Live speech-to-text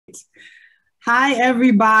Hi,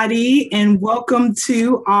 everybody, and welcome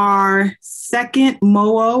to our second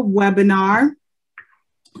Moaa webinar.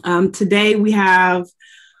 Today, we have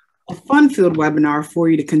a fun-filled webinar for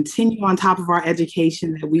you to continue on top of our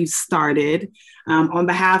education that we've started. On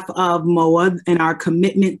behalf of Moaa and our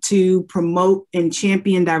commitment to promote and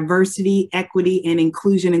champion diversity, equity, and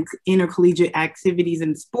inclusion in intercollegiate activities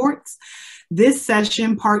and sports. This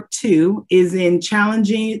session, part 2, is in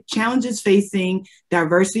challenges facing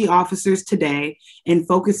diversity officers today and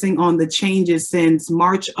focusing on the changes since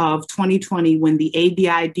March of 2020 when the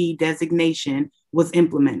ADID designation was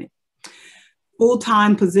implemented.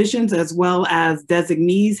 Full-time positions as well as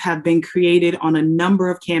designees have been created on a number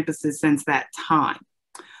of campuses since that time.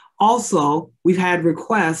 Also, we've had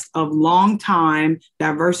requests of longtime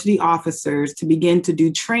diversity officers to begin to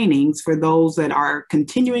do trainings for those that are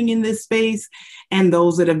continuing in this space and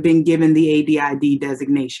those that have been given the ADID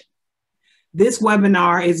designation. This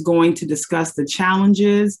webinar is going to discuss the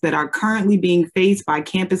challenges that are currently being faced by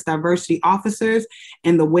campus diversity officers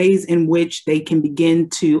and the ways in which they can begin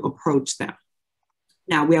to approach them.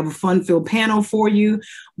 Now, we have a fun-filled panel for you,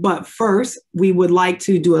 but first, we would like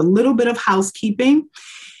to do a little bit of housekeeping.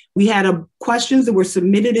 We had questions that were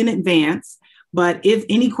submitted in advance, but if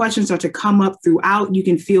any questions are to come up throughout, you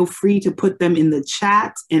can feel free to put them in the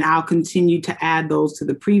chat and I'll continue to add those to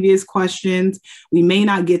the previous questions. We may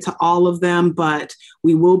not get to all of them, but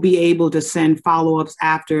we will be able to send follow-ups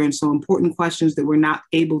after, and so important questions that were not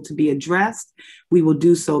able to be addressed, we will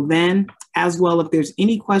do so then. As well, if there's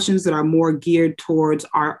any questions that are more geared towards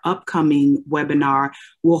our upcoming webinar,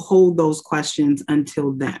 we'll hold those questions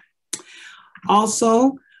until then.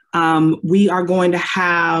 Also, we are going to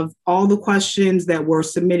have all the questions that were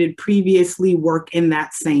submitted previously work in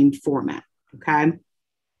that same format, okay?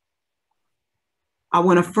 I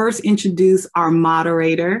want to first introduce our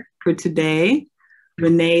moderator for today,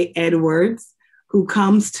 Renee Edwards, who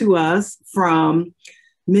comes to us from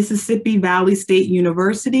Mississippi Valley State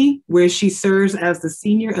University, where she serves as the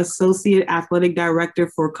Senior Associate Athletic Director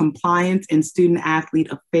for Compliance and Student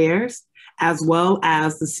Athlete Affairs, as well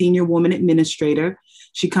as the Senior Woman Administrator.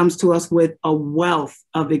 She comes to us with a wealth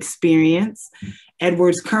of experience.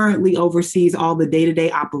 Edwards currently oversees all the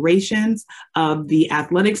day-to-day operations of the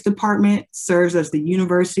athletics department, serves as the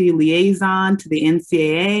university liaison to the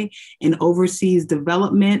NCAA, and oversees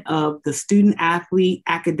development of the student athlete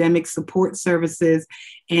academic support services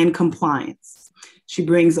and compliance. She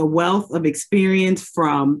brings a wealth of experience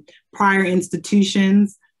from prior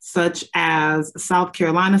institutions such as South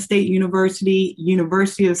Carolina State University,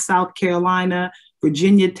 University of South Carolina,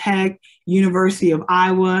 Virginia Tech, University of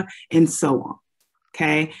Iowa, and so on,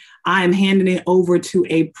 okay? I am handing it over to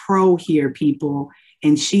a pro here, people,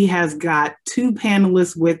 and she has got 2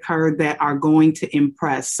 panelists with her that are going to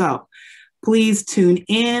impress. So please tune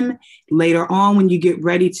in later on when you get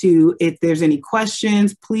ready to, if there's any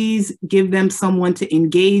questions, please give them someone to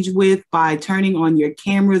engage with by turning on your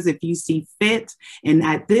cameras if you see fit. And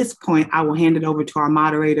at this point, I will hand it over to our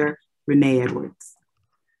moderator, Renee Edwards.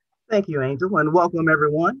 Thank you, Angel, and welcome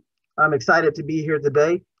everyone. I'm excited to be here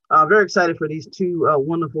today. Very excited for these 2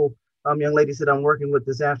 wonderful young ladies that I'm working with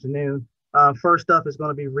this afternoon. First up is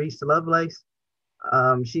going to be Reese Lovelace.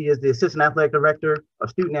 She is the Assistant Athletic Director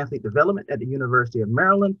of Student Athlete Development at the University of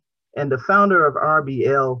Maryland and the founder of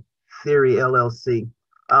RBL Theory LLC.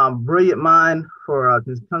 Brilliant mind for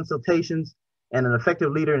consultations and an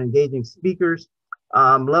effective leader in engaging speakers.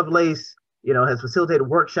 Lovelace, has facilitated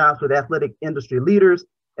workshops with athletic industry leaders,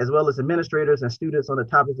 as well as administrators and students on the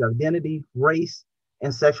topics of identity, race,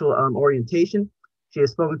 and sexual orientation. She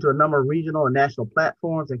has spoken to a number of regional and national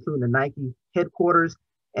platforms, including the Nike headquarters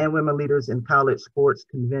and Women Leaders in College Sports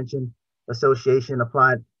Convention Association,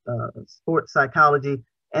 Applied Sports Psychology,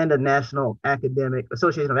 and the National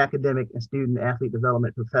Association of Academic and Student Athlete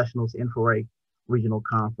Development Professionals N4A regional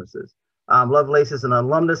conferences. Lovelace is an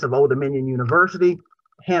alumnus of Old Dominion University,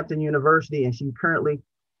 Hampton University, and she currently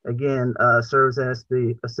again, serves as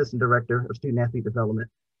the Assistant Director of Student Athlete Development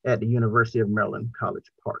at the University of Maryland, College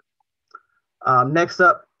Park. Next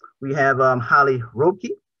up, we have Holly Roepke,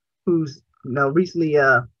 who's recently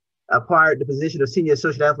acquired the position of Senior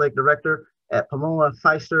Associate Athletic Director at Pomona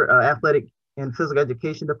Pfister Athletic and Physical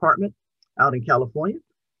Education Department out in California.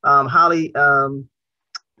 Holly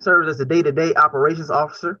serves as the day-to-day operations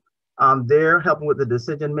officer there, helping with the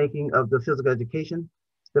decision-making of the Physical Education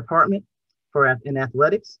Department in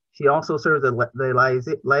athletics. She also serves as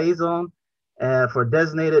the liaison for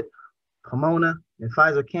designated Pomona and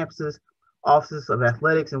Pfizer campuses, offices of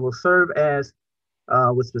athletics, and will serve as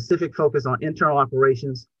with specific focus on internal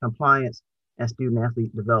operations, compliance, and student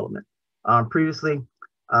athlete development. Previously,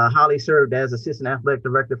 Holly served as Assistant Athletic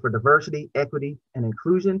Director for Diversity, Equity, and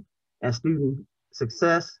Inclusion and Student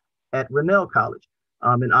Success at Grinnell College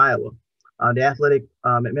in Iowa. The athletic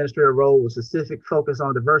administrator role was specific focus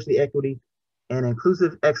on diversity, equity, and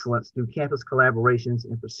inclusive excellence through campus collaborations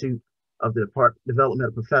in pursuit of the development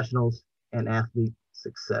of professionals and athlete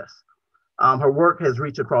success. Her work has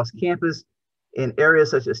reached across campus in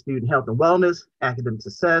areas such as student health and wellness, academic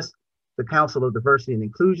success, the Council of Diversity and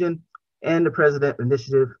Inclusion, and the President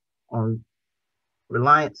Initiative on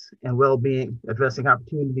Reliance and Wellbeing, addressing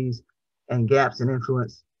opportunities and gaps in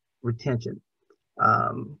influence retention.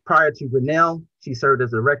 Prior to Grinnell, she served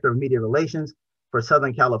as the Director of Media Relations for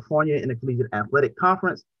Southern California Intercollegiate Athletic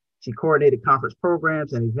Conference. She coordinated conference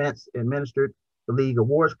programs and events, administered the League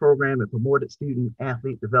Awards Program, and promoted student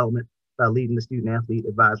athlete development by leading the Student Athlete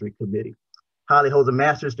Advisory Committee. Holly holds a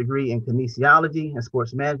master's degree in kinesiology and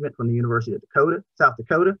sports management from the University of South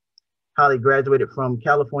Dakota. Holly graduated from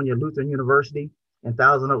California Lutheran University in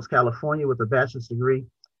Thousand Oaks, California, with a bachelor's degree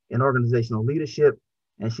in organizational leadership.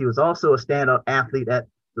 And she was also a standout athlete at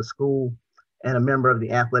the school and a member of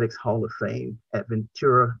the Athletics Hall of Fame at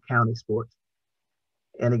Ventura County Sports.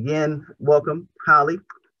 And again, welcome, Holly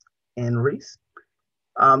and Reese.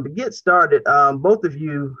 To get started, both of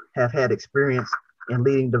you have had experience in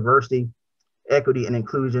leading diversity, equity, and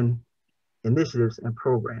inclusion initiatives and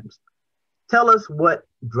programs. Tell us what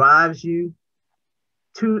drives you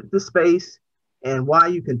to the space and why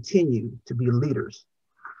you continue to be leaders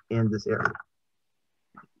in this area.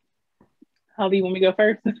 Holly, you want me to go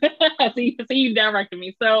first? see you directing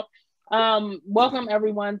me. So welcome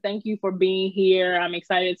everyone. Thank you for being here. I'm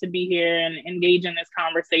excited to be here and engage in this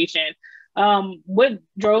conversation. What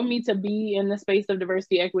drove me to be in the space of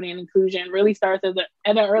diversity, equity, and inclusion really starts at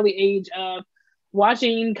an early age of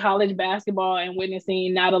watching college basketball and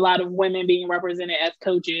witnessing not a lot of women being represented as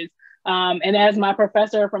coaches. And as my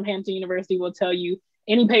professor from Hampton University will tell you,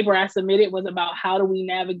 any paper I submitted was about how do we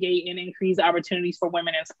navigate and increase opportunities for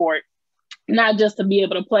women in sport, not just to be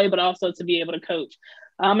able to play, but also to be able to coach.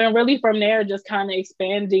 And really from there, just kind of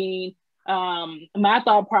expanding my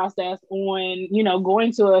thought process on,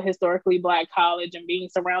 going to a historically Black college and being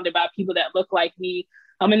surrounded by people that look like me.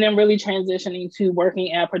 And then really transitioning to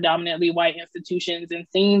working at predominantly white institutions and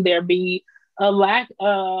seeing there be a lack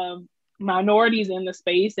of minorities in the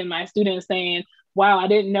space, and my students saying, wow, I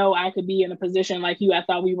didn't know I could be in a position like you. I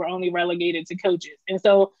thought we were only relegated to coaches. And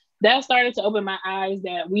so that started to open my eyes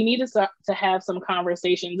that we need to start to have some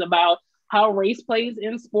conversations about how race plays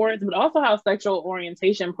in sports, but also how sexual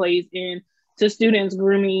orientation plays into students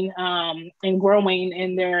grooming and growing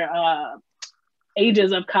in their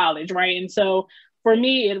ages of college, right? And so for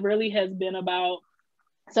me, it really has been about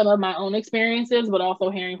some of my own experiences, but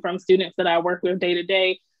also hearing from students that I work with day to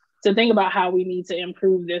day to think about how we need to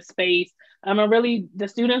improve this space. And really, the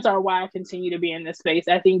students are why I continue to be in this space.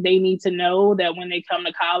 I think they need to know that when they come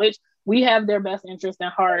to college, we have their best interest in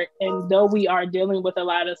heart. And though we are dealing with a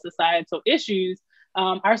lot of societal issues,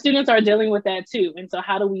 our students are dealing with that too. And so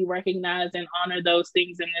how do we recognize and honor those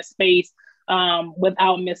things in this space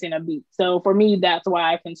without missing a beat? So for me, that's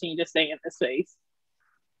why I continue to stay in this space.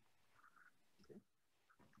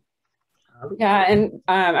 Yeah, and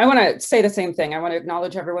I want to say the same thing. I want to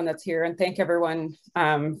acknowledge everyone that's here and thank everyone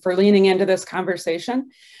for leaning into this conversation.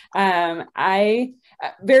 I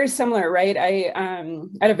very similar, right?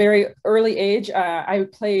 At a very early age, I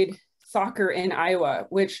played soccer in Iowa,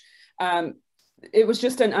 which it was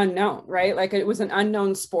just an unknown, right? Like it was an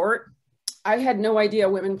unknown sport. I had no idea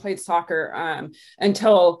women played soccer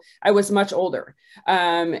until I was much older.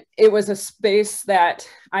 It was a space that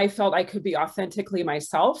I felt I could be authentically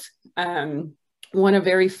myself. One of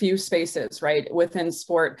very few spaces, right, within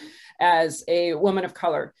sport as a woman of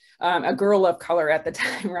color, a girl of color at the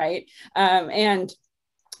time, right? And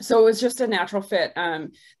so it was just a natural fit.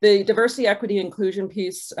 The diversity, equity, inclusion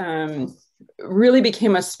piece really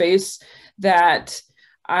became a space that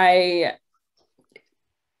I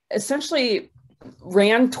essentially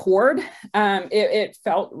ran toward. It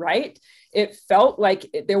felt right. It felt like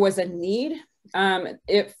there was a need.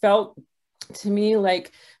 It felt to me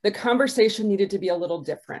like the conversation needed to be a little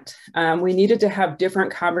different. We needed to have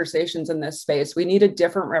different conversations in this space. We needed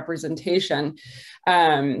different representation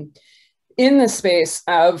in the space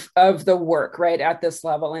of the work, right, at this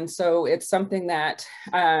level. And so it's something that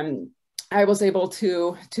I was able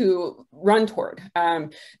to run toward.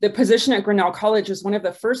 The position at Grinnell College is one of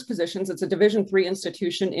the first positions. It's a Division III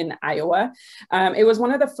institution in Iowa. It was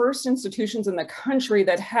one of the first institutions in the country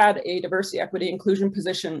that had a diversity, equity, inclusion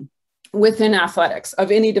position within athletics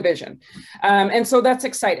of any division. And so that's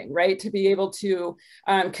exciting, right? To be able to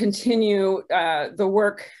continue the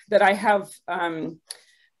work that I have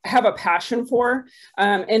have a passion for,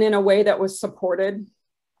 and in a way that was supported,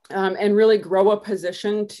 and really grow a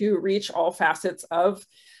position to reach all facets of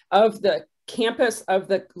the campus, of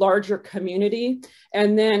the larger community.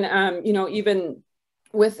 And then, you know, even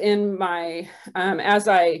within my, as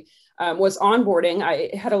I was onboarding,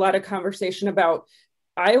 I had a lot of conversation about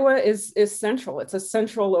Iowa is central. It's a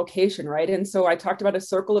central location, right? And so I talked about a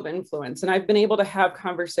circle of influence, and I've been able to have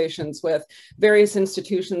conversations with various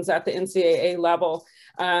institutions at the NCAA level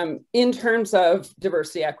in terms of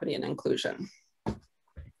diversity, equity, and inclusion.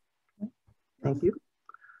 Thank you.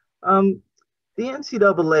 The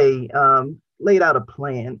NCAA laid out a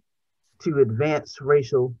plan to advance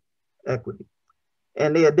racial equity.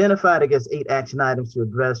 And they identified, I guess, 8 action items to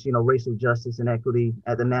address, you know, racial justice and equity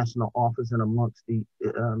at the national office and amongst the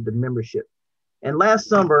membership. And last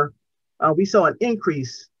summer, we saw an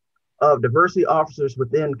increase of diversity officers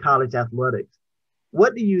within college athletics.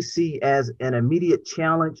 What do you see as an immediate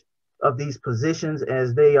challenge of these positions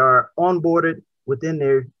as they are onboarded within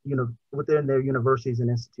their, within their universities and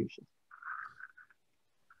institutions?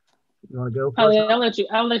 You want to go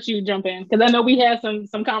first? I'll let you jump in, because I know we had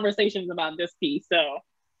some conversations about this piece. So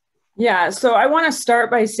yeah, so I want to start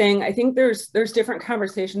by saying I think there's different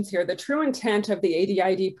conversations here. The true intent of the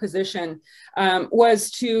ADID position was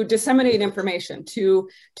to disseminate information, to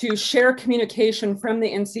share communication from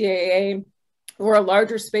the NCAA or a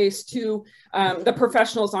larger space to the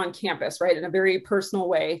professionals on campus, right, in a very personal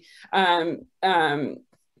way.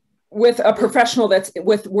 With a professional that's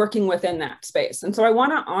working within that space. And so I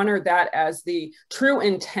want to honor that as the true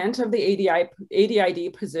intent of the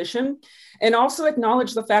ADID position, and also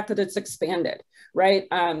acknowledge the fact that it's expanded, right?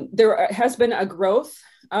 There has been a growth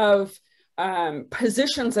of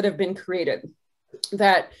positions that have been created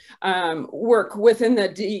that work within the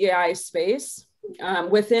DEI space,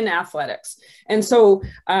 within athletics. And so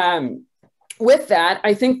with that,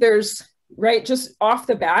 I think there's, right, just off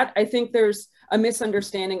the bat, I think there's a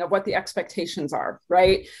misunderstanding of what the expectations are,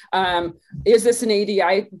 right? Is this an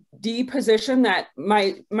ADID position that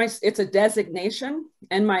it's a designation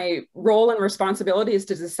and my role and responsibility is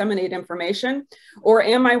to disseminate information? Or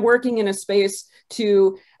am I working in a space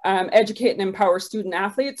to educate and empower student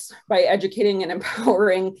athletes by educating and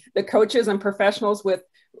empowering the coaches and professionals with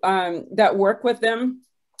that work with them?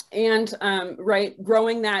 And right,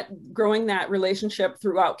 growing that relationship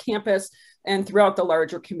throughout campus and throughout the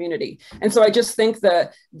larger community. And so I just think the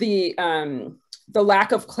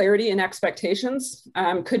lack of clarity and expectations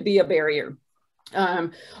could be a barrier.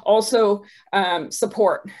 Also,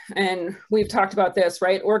 support, and we've talked about this,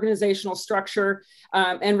 right? Organizational structure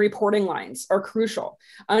and reporting lines are crucial.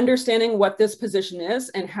 Understanding what this position is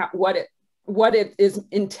and what it is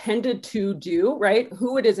intended to do, right?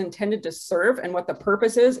 Who it is intended to serve and what the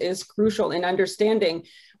purpose is crucial in understanding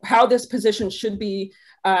how this position should be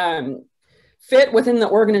fit within the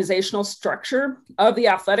organizational structure of the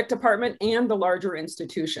athletic department and the larger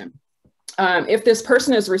institution. If this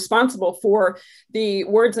person is responsible for the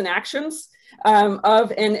words and actions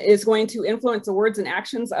and is going to influence the words and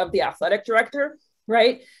actions of the athletic director,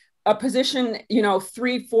 right? A position,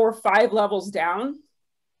 3, 4, 5 levels down,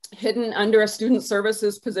 hidden under a student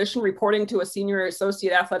services position, reporting to a senior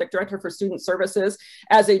associate athletic director for student services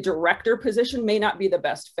as a director position may not be the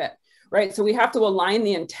best fit, right? So we have to align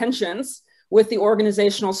the intentions with the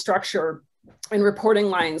organizational structure and reporting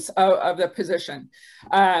lines of the position.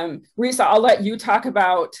 Risa, I'll let you talk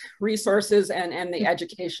about resources and the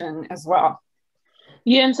education as well.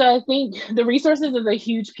 Yeah, and so I think the resources is a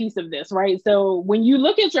huge piece of this, right? So when you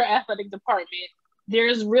look at your athletic department,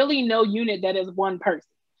 there's really no unit that is one person.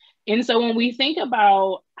 And so when we think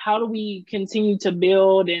about how do we continue to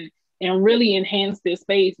build and really enhance this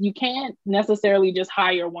space, you can't necessarily just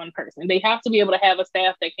hire one person. They have to be able to have a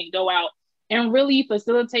staff that can go out and really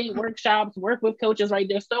facilitate workshops, work with coaches, right?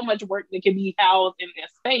 There's so much work that can be housed in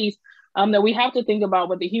this space that we have to think about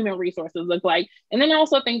what the human resources look like. And then I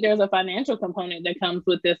also think there's a financial component that comes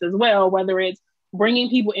with this as well, whether it's bringing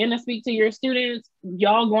people in to speak to your students,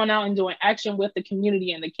 y'all going out and doing action with the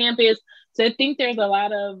community and the campus. So I think there's a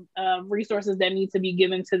lot of resources that need to be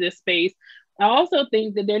given to this space. I also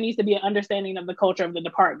think that there needs to be an understanding of the culture of the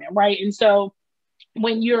department, right? And so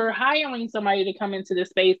when you're hiring somebody to come into this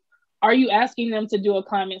space, are you asking them to do a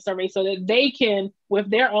climate survey so that they can, with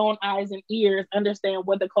their own eyes and ears, understand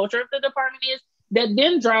what the culture of the department is? That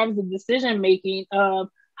then drives the decision-making of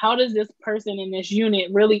how does this person in this unit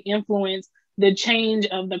really influence the change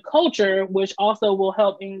of the culture, which also will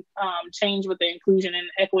help in, change with the inclusion and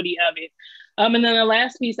equity of it. And then the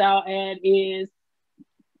last piece I'll add is,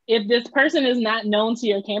 if this person is not known to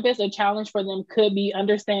your campus, a challenge for them could be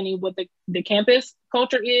understanding what the campus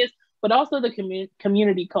culture is, but also the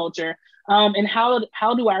community culture, and how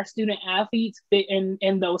do our student athletes fit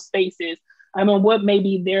in those spaces, and what may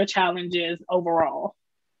be their challenges overall.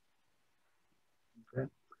 Okay.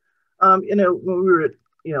 When we were,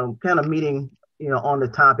 kind of meeting, on the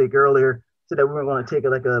topic earlier, so that we were going to take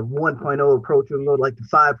like a 1.0 approach, we go like the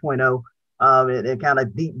 5.0, and kind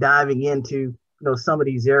of deep diving into, some of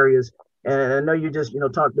these areas. And I know you just,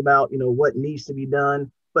 talked about, what needs to be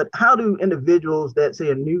done, but how do individuals that say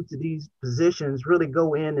are new to these positions really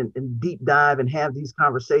go in and deep dive and have these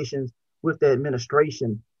conversations with the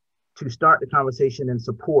administration to start the conversation and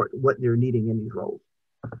support what they're needing in these roles?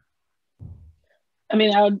 I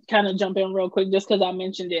mean, I would kind of jump in real quick just because I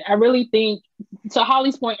mentioned it. I really think, to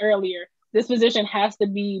Holly's point earlier, this position has to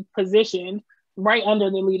be positioned right under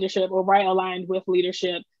the leadership or right aligned with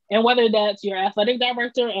leadership. And whether that's your athletic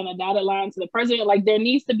director and a dotted line to the president, like there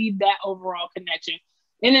needs to be that overall connection.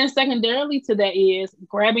 And then secondarily to that is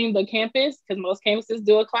grabbing the campus, because most campuses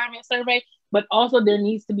do a climate survey, but also there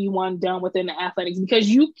needs to be one done within the athletics, because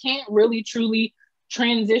you can't really truly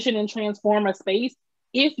transition and transform a space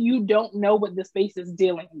if you don't know what the space is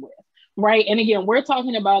dealing with, right? And again, we're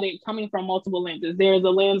talking about it coming from multiple lenses. There's a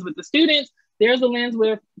lens with the students, there's a lens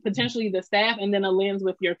with potentially the staff, and then a lens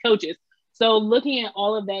with your coaches. So looking at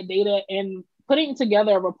all of that data and putting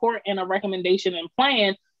together a report and a recommendation and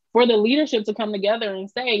plan for the leadership to come together and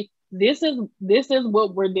say, this is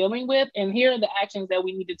what we're dealing with, and here are the actions that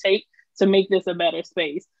we need to take to make this a better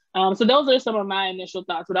space. So those are some of my initial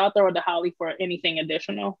thoughts, but I'll throw it to Holly for anything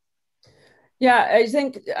additional. Yeah, I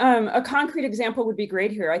think a concrete example would be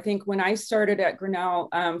great here. I think when I started at Grinnell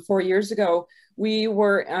 4 years ago, we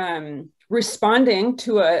were responding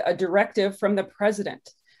to a directive from the president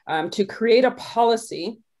to create a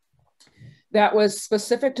policy that was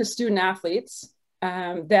specific to student athletes,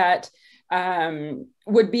 that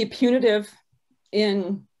would be punitive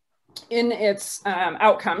in its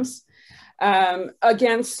outcomes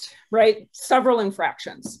against, right, several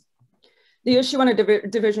infractions. The issue on a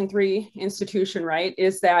Division III institution, right,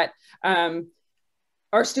 is that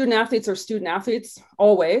our student athletes are student athletes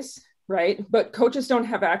always, right? But coaches don't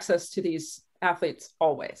have access to these athletes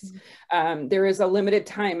always. There is a limited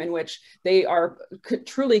time in which they are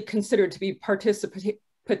truly considered to be participants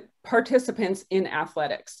in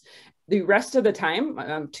athletics. The rest of the time,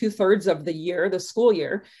 2/3 of the year, the school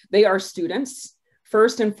year, they are students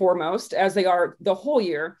first and foremost, as they are the whole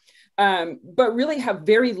year. But really have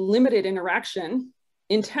very limited interaction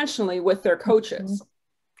intentionally with their coaches.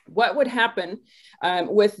 What would happen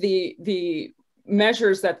with the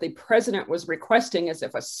measures that the president was requesting is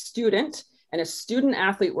if a student and a student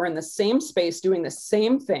athlete were in the same space doing the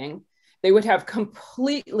same thing, they would have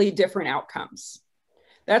completely different outcomes.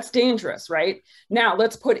 That's dangerous, right? Now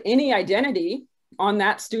let's put any identity on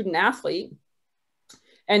that student athlete.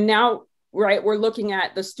 And now, right, we're looking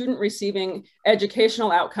at the student receiving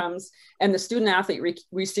educational outcomes and the student athlete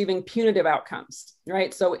receiving punitive outcomes,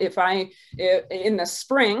 right? So if in the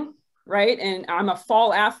spring, right, and I'm a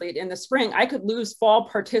fall athlete in the spring, I could lose fall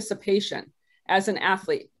participation as an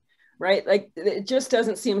athlete, right? Like it just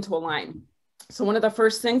doesn't seem to align. So one of the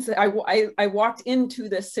first things that I walked into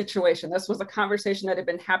this situation, this was a conversation that had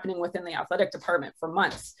been happening within the athletic department for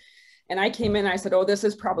months. And I came in and I said, oh, this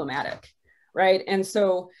is problematic. Right. And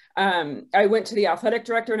so I went to the athletic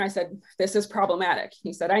director and I said, this is problematic.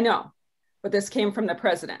 He said, I know, but this came from the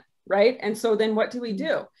president. Right. And so then what do we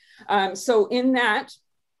do? So in that,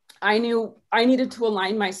 I knew I needed to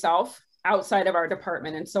align myself outside of our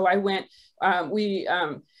department. And so I went, we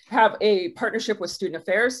have a partnership with student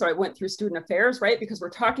affairs. So I went through student affairs, right? Because we're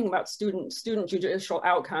talking about student judicial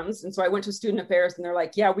outcomes. And so I went to student affairs and they're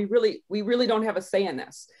like, yeah, we really don't have a say in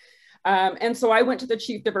this. And so I went to the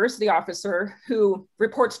chief diversity officer who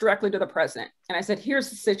reports directly to the president. And I said, here's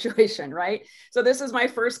the situation, right? So this is my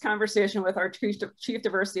first conversation with our chief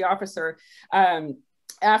diversity officer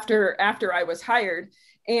after I was hired.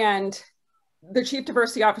 And the chief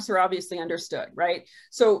diversity officer obviously understood, right?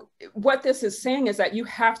 So what this is saying is that you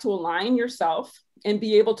have to align yourself and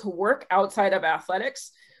be able to work outside of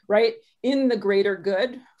athletics, right? In the greater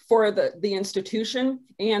good for the institution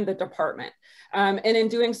and the department. And in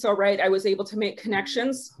doing so, right, I was able to make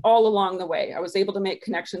connections all along the way. I was able to make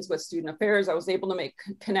connections with student affairs. I was able to make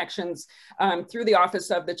connections through the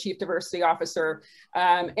office of the chief diversity officer,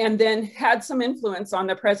 and then had some influence on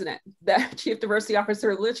the president. The chief diversity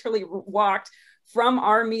officer literally walked from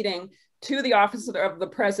our meeting to the office of the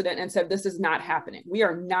president and said, this is not happening. We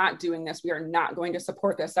are not doing this. We are not going to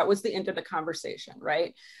support this. That was the end of the conversation,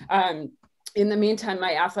 right? in the meantime,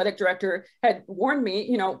 my athletic director had warned me,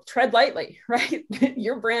 you know, tread lightly, right?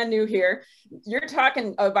 You're brand new here. You're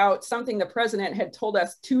talking about something the president had told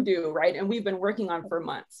us to do, right? And we've been working on for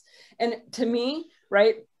months. And to me,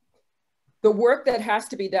 right, the work that has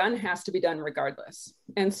to be done regardless.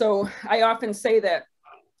 And so I often say that,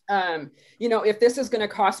 you know, if this is going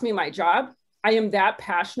to cost me my job, I am that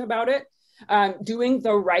passionate about it, doing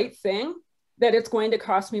the right thing, that it's going to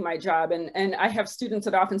cost me my job. And I have students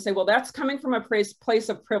that often say, well, that's coming from a place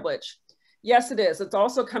of privilege. Yes, it is. It's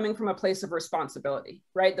also coming from a place of responsibility,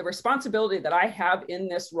 right? The responsibility that I have in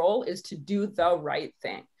this role is to do the right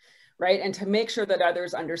thing, right? And to make sure that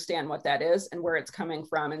others understand what that is and where it's coming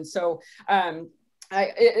from. And so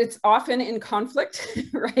it's often in conflict,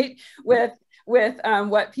 right, with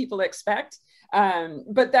what people expect.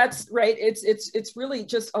 But that's right. It's really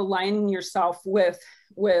just aligning yourself with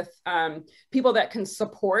people that can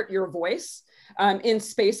support your voice in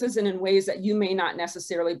spaces and in ways that you may not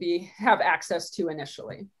necessarily have access to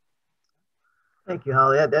initially. Thank you,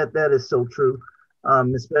 Holly. That is so true.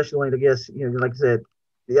 Especially, I guess, you know, like I said,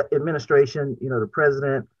 the administration, you know, the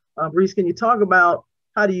president. Reese, can you talk about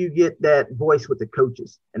how do you get that voice with the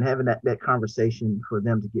coaches and having that conversation for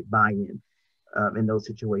them to get buy-in in those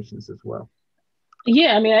situations as well?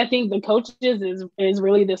 Yeah, I mean, I think the coaches is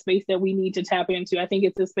really the space that we need to tap into. I think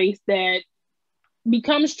it's a space that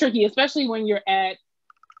becomes tricky, especially when you're at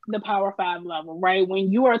the Power 5 level, right?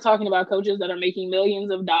 When you are talking about coaches that are making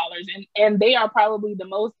millions of dollars and they are probably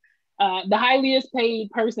the highest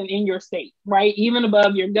paid person in your state, right? Even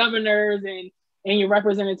above your governors and your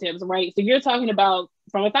representatives, right? So you're talking about,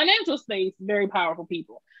 from a financial space, very powerful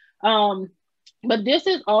people. But this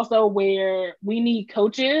is also where we need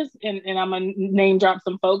coaches, and I'm going to name drop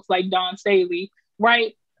some folks like Dawn Staley,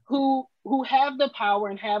 right? Who have the power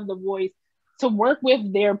and have the voice to work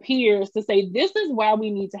with their peers to say, this is why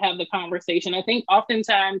we need to have the conversation. I think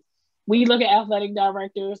oftentimes we look at athletic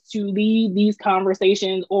directors to lead these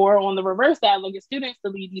conversations, or on the reverse side, look at students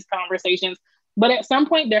to lead these conversations. But at some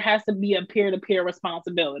point, there has to be a peer-to-peer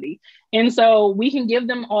responsibility. And so we can give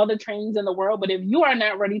them all the trainings in the world, but if you are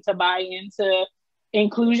not ready to buy into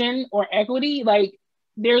inclusion or equity, like,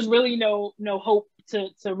 there's really no hope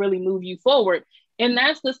to really move you forward. And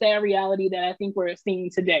that's the sad reality that I think we're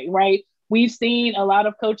seeing today, right? We've seen a lot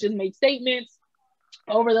of coaches make statements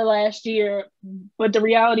over the last year, but the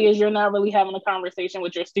reality is you're not really having a conversation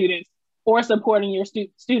with your students or supporting your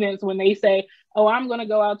students when they say, oh, I'm going to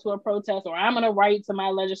go out to a protest, or I'm going to write to my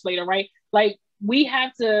legislator, right? Like, we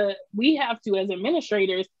have to, as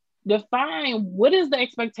administrators, define what is the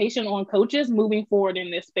expectation on coaches moving forward in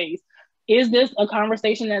this space. Is this a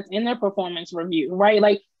conversation that's in their performance review, right?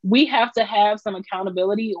 Like, we have to have some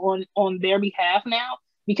accountability on their behalf now,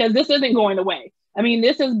 because this isn't going away. I mean,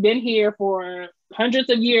 this has been here for hundreds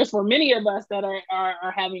of years for many of us that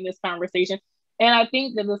are having this conversation. And I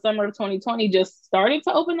think that the summer of 2020 just started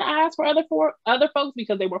to open the eyes for other folks,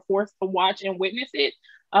 because they were forced to watch and witness it.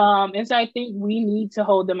 And so I think we need to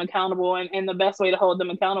hold them accountable. And the best way to hold them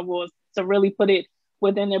accountable is to really put it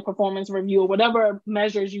within their performance review or whatever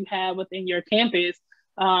measures you have within your campus,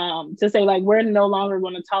 to say, like, we're no longer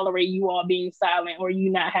going to tolerate you all being silent or you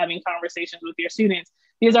not having conversations with your students,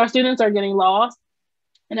 because our students are getting lost.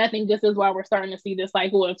 And I think this is why we're starting to see this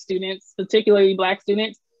cycle of students, particularly Black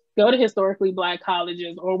students, go to historically Black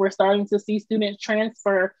colleges, or we're starting to see students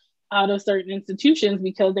transfer out of certain institutions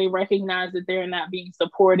because they recognize that they're not being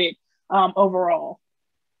supported overall.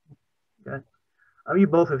 Okay. You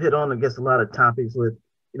both have hit on, I guess, a lot of topics with,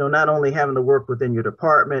 you know, not only having to work within your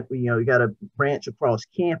department, you know, you got to branch across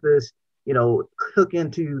campus, you know, hook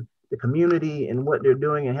into the community and what they're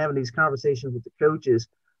doing and having these conversations with the coaches.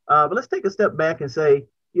 But let's take a step back and say,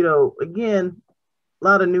 you know, again, a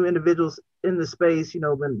lot of new individuals in the space, you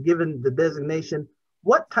know, been given the designation.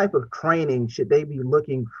 What type of training should they be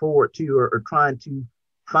looking forward to or trying to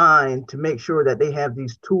find to make sure that they have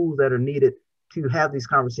these tools that are needed to have these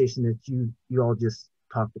conversations that you all just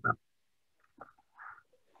talked about?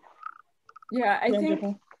 Yeah,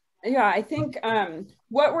 I think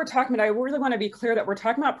what we're talking about, I really want to be clear that we're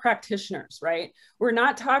talking about practitioners, right? We're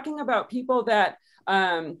not talking about people that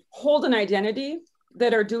hold an identity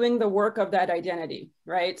that are doing the work of that identity,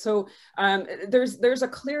 right? So there's a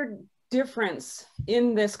clear difference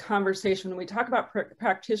in this conversation when we talk about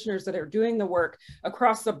practitioners that are doing the work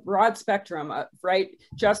across the broad spectrum of, right,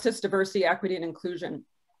 justice, diversity, equity, and inclusion.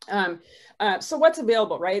 So what's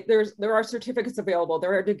available, right? There are certificates available.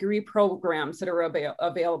 There are degree programs that are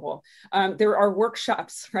available. There are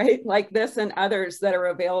workshops, right, like this and others that are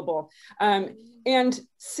available. And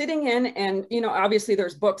sitting in and, you know, obviously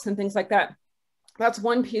there's books and things like that. That's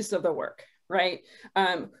one piece of the work, right?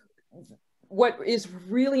 what is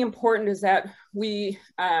really important is that we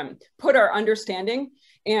put our understanding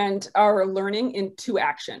and our learning into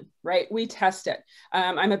action, right? We test it.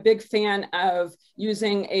 I'm a big fan of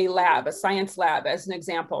using a lab, a science lab as an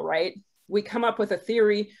example, right? We come up with a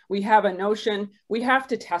theory, we have a notion, we have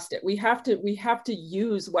to test it. We have to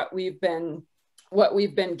use what we've been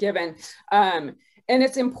given. And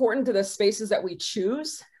it's important to the spaces that we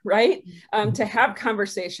choose, right? To have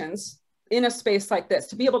conversations in a space like this,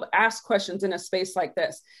 to be able to ask questions in a space like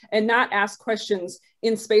this, and not ask questions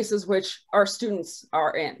in spaces which our students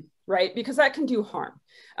are in, right? Because that can do harm.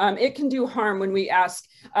 It can do harm when we ask,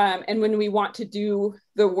 and when we want to do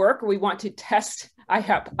the work, we want to test a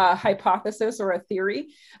hypothesis or a theory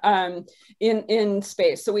in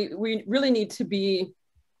space. So we really need to be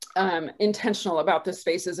intentional about the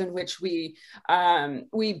spaces in which we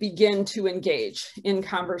begin to engage in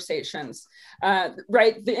conversations.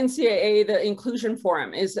 Right, the NCAA, the Inclusion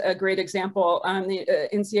Forum, is a great example. The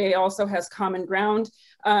NCAA also has Common Ground,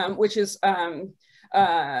 which is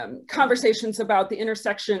conversations about the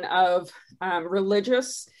intersection of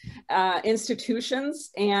religious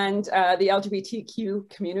institutions and the LGBTQ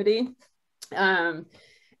community.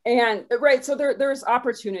 And right, so there's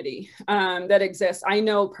opportunity that exists. I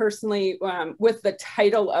know personally with the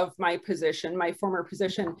title of my position, my former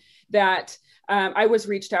position, that I was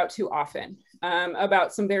reached out to often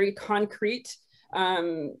about some very concrete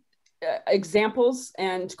examples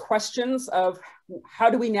and questions of how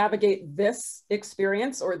do we navigate this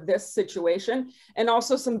experience or this situation, and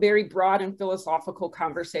also some very broad and philosophical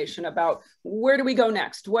conversation about where do we go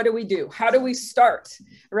next? What do we do? How do we start,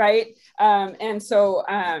 right? And so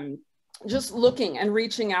just looking and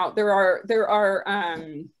reaching out, there are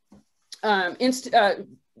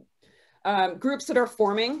groups that are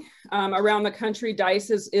forming around the country.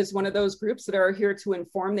 DICE is one of those groups that are here to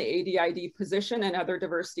inform the ADID position and other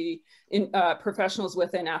diversity professionals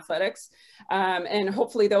within athletics. And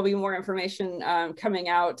hopefully there'll be more information coming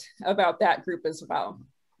out about that group as well.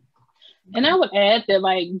 And I would add that,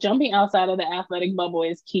 like, jumping outside of the athletic bubble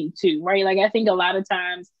is key too, right? Like, I think a lot of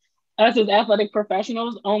times us as athletic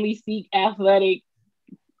professionals only seek athletic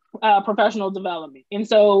professional development. And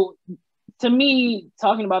so to me,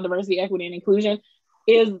 talking about diversity, equity, and inclusion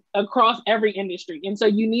is across every industry. And so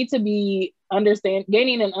you need to be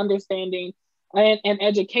gaining an understanding and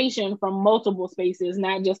education from multiple spaces,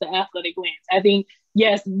 not just the athletic lens. I think,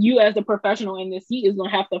 yes, you as a professional in this seat is going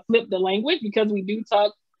to have to flip the language, because we do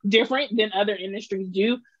talk different than other industries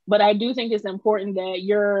do. But I do think it's important that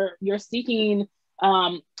you're seeking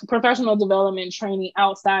professional development training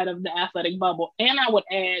outside of the athletic bubble. And I would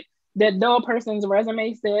add that though a person's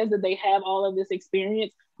resume says that they have all of this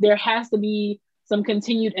experience, there has to be some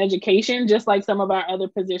continued education, just like some of our other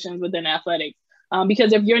positions within athletics.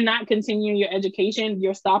 Because if you're not continuing your education,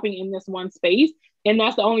 you're stopping in this one space, and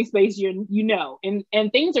that's the only space you know.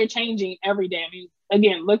 And things are changing every day. I mean,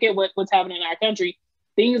 again, look at what's happening in our country.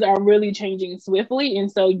 Things are really changing swiftly,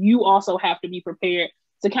 and so you also have to be prepared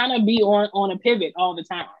to kind of be on a pivot all the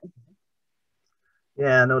time.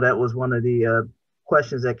 Yeah, I know that was one of the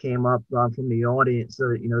questions that came up from the audience.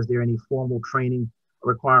 So, is there any formal training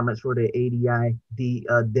requirements for the ADID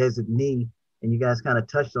designee? And you guys kind of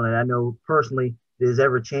touched on it. I know personally, it is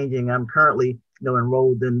ever changing. I'm currently,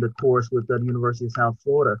 enrolled in the course with the University of South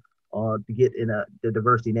Florida to get in the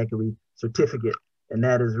diversity and equity certificate, and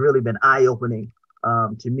that has really been eye-opening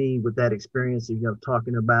to me with that experience of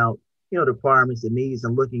talking about the requirements, the needs,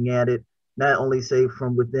 and looking at it not only say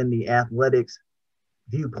from within the athletics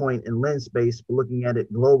viewpoint and lens space, but looking at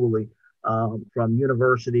it globally from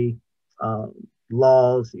university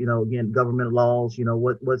laws, again, government laws,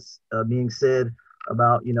 what's being said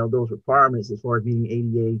about, those requirements as far as meeting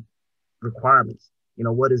ADA requirements.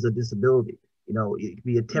 What is a disability? It could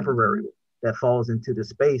be a temporary that falls into the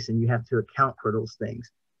space, and you have to account for those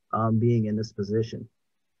things being in this position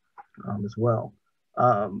as well.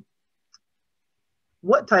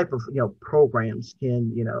 What type of, programs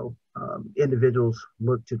can, individuals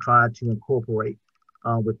look to try to incorporate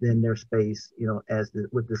within their space,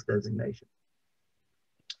 with this designation?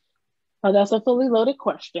 Oh, that's a fully loaded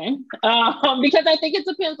question because I think it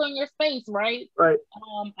depends on your space, right? Right.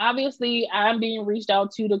 Obviously, I'm being reached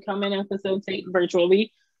out to come in and facilitate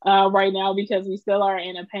virtually right now because we still are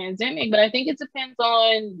in a pandemic. But I think it depends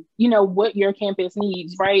on, what your campus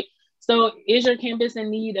needs, right? So is your campus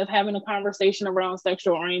in need of having a conversation around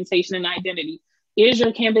sexual orientation and identity? Is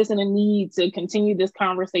your campus in a need to continue this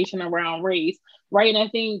conversation around race, right? And I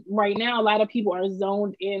think right now, a lot of people are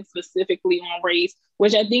zoned in specifically on race,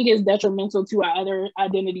 which I think is detrimental to our other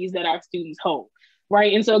identities that our students hold,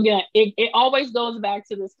 right? And so again, it always goes back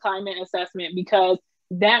to this climate assessment, because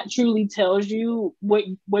that truly tells you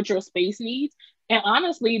what your space needs. And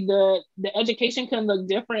honestly, the education can look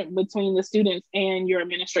different between the students and your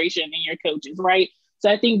administration and your coaches, right? So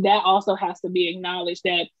I think that also has to be acknowledged,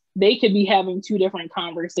 that they could be having two different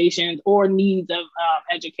conversations or needs of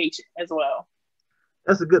education as well.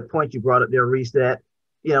 That's a good point you brought up there, Reese, that,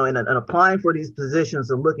 you know, in applying for these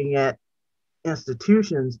positions and looking at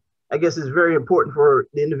institutions, I guess it's very important for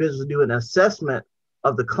the individuals to do an assessment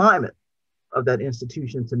of the climate of that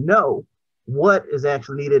institution to know what is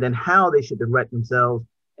actually needed and how they should direct themselves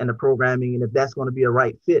and the programming, and if that's going to be a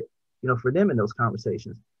right fit, you know, for them in those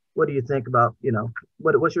conversations. What do you think about, you know,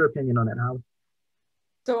 what's your opinion on that, Holly?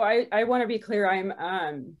 So I want to be clear.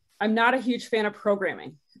 I'm not a huge fan of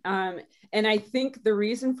programming, and I think the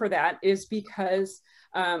reason for that is because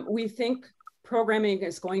we think programming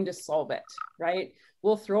is going to solve it, right?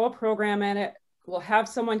 We'll throw a program at it. We'll have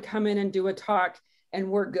someone come in and do a talk, and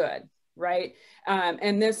we're good, right?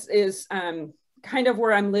 And this is kind of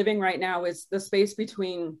where I'm living right now, is the space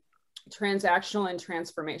between transactional and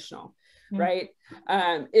transformational, right?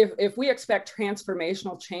 If we expect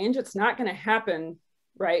transformational change, it's not going to happen,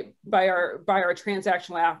 right, by our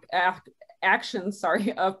transactional actions,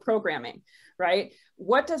 of programming, right?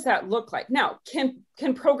 What does that look like? Now, can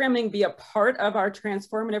programming be a part of our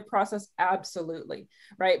transformative process? Absolutely,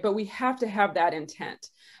 right? But we have to have that intent.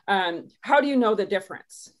 How do you know the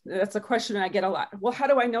difference? That's a question I get a lot. Well, how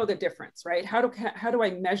do I know the difference, right? How do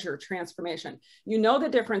I measure transformation? You know the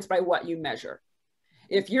difference by what you measure.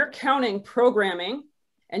 If you're counting programming,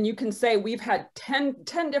 and you can say we've had 10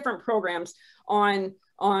 different programs on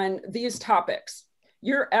these topics,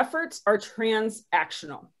 your efforts are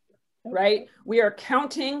transactional, right? We are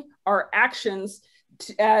counting our actions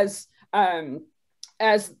as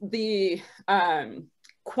the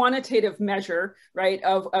quantitative measure, right,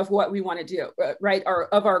 of what we want to do, right,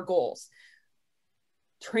 of our goals.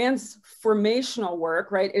 Transformational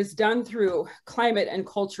work, right, is done through climate and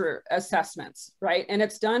culture assessments, right? And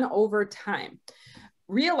it's done over time.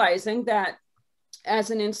 Realizing that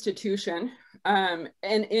as an institution, and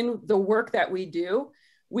in the work that we do,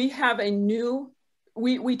 we have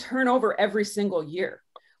we turn over every single year.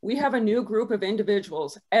 We have a new group of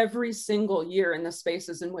individuals every single year in the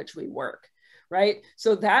spaces in which we work, right?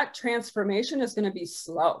 So that transformation is going to be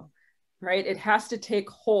slow, right? It has to take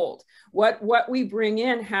hold. What we bring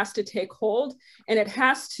in has to take hold, and it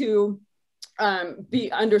has to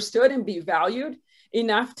be understood and be valued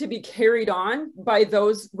enough to be carried on by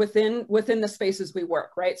those within the spaces we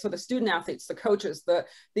work, right? So the student athletes, the coaches,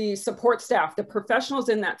 the support staff, the professionals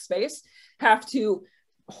in that space have to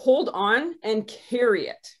hold on and carry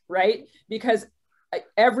it, right? Because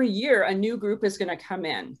every year a new group is going to come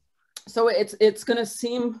in. So it's going to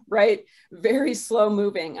seem, right, very slow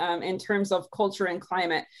moving in terms of culture and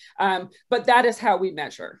climate. But that is how we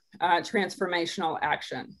measure transformational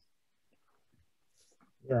action.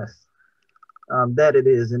 Yes. That it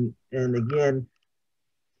is. And again,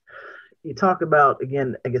 you talk about,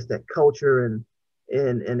 again, I guess that culture and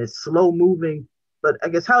it's slow moving, but I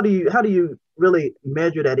guess how do you really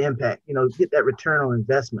measure that impact, you know, get that return on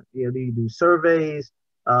investment? You know, do you do surveys,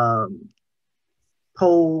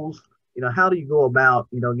 polls, you know, how do you go about,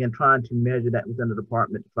 you know, again, trying to measure that within the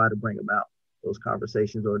department to try to bring about those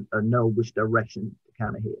conversations or know which direction to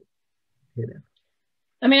kind of head in?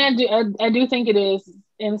 I mean, I do think it is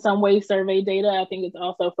in some ways survey data. I think it's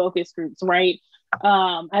also focus groups, right?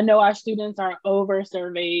 I know our students are over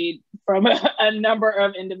surveyed from a number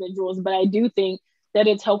of individuals, but I do think that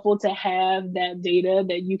it's helpful to have that data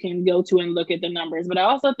that you can go to and look at the numbers. But I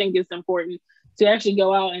also think it's important to actually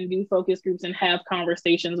go out and do focus groups and have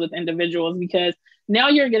conversations with individuals, because now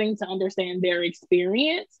you're getting to understand their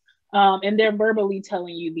experience, and they're verbally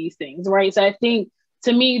telling you these things, right? So I think,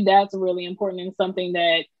 to me, that's really important, and something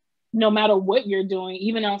that no matter what you're doing,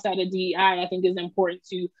 even outside of DEI, I think is important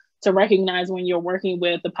to recognize when you're working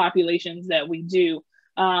with the populations that we do.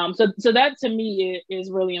 So that to me is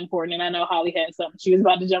really important. And I know Holly had something she was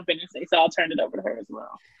about to jump in and say, so I'll turn it over to her as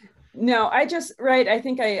well. No, I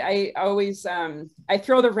think I always, I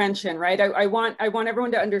throw the wrench in, right? I want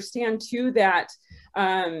everyone to understand too that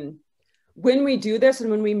when we do this and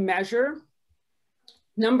when we measure,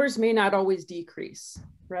 numbers may not always decrease,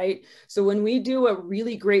 right? So when we do a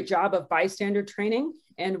really great job of bystander training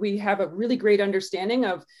and we have a really great understanding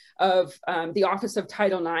of the Office of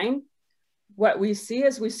Title IX, what we see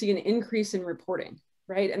is an increase in reporting,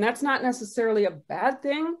 right? And that's not necessarily a bad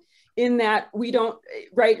thing in that we don't,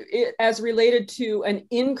 right, as related to an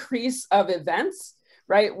increase of events,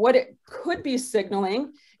 right? What it could be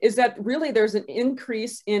signaling is that really there's an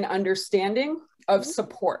increase in understanding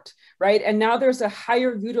support, right? And now there's a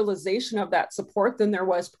higher utilization of that support than there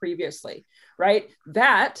was previously, right?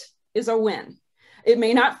 That is a win. It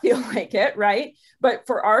may not feel like it, right? But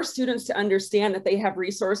for our students to understand that they have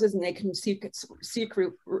resources and they can seek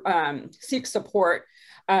support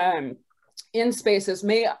in spaces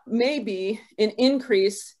may be an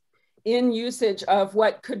increase in usage of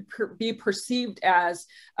what could be perceived as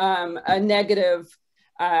a negative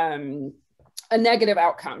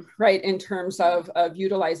outcome, right, in terms of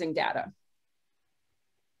utilizing data.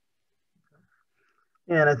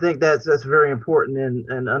 And I think that's very important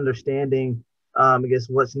in understanding, I guess,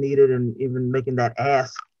 what's needed, and even making that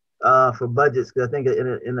ask for budgets. Because I think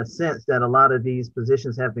in a sense that a lot of these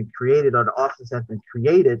positions have been created, or the offices have been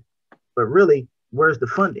created, but really, where's the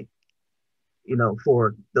funding,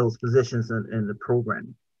 for those positions and the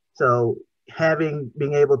programming? So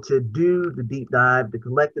being able to do the deep dive, to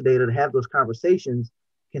collect the data, to have those conversations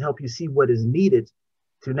can help you see what is needed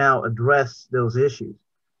to now address those issues.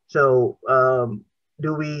 So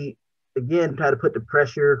do we, again, try to put the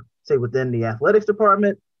pressure, say, within the athletics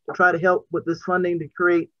department to try to help with this funding to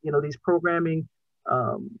create, these programming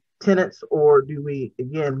tenants, or do we,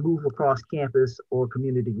 again, move across campus or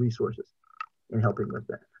community resources in helping with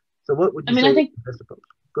that? So what would you say? I think,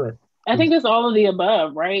 go ahead. I think it's all of the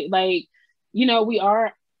above, right? Like, we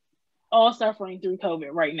are all suffering through COVID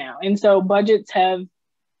right now. And so budgets have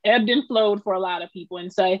ebbed and flowed for a lot of people.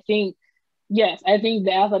 And so I think, yes, I think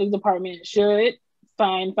the athletic department should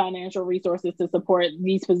find financial resources to support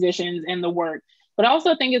these positions and the work. But I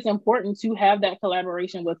also think it's important to have that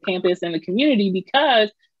collaboration with campus and the community,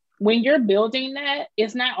 because when you're building that,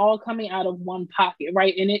 it's not all coming out of one pocket,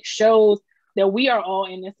 right? And it shows that we are all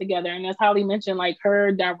in this together. And as Holly mentioned, like,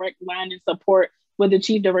 her direct line and support with the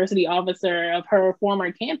chief diversity officer of her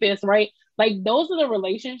former campus, right? Like, those are the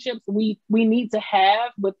relationships we need to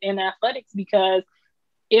have within athletics, because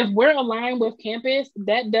if we're aligned with campus,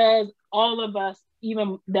 that does all of us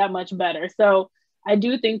even that much better. So I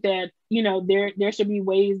do think that, there should be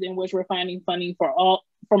ways in which we're finding funding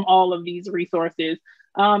from all of these resources.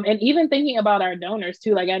 And even thinking about our donors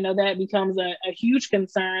too. Like, I know that becomes a huge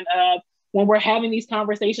concern of when we're having these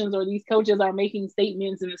conversations, or these coaches are making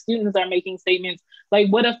statements and the students are making statements, like,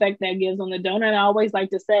 what effect that gives on the donor. And I always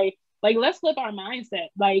like to say, like, let's flip our mindset.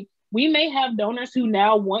 Like, we may have donors who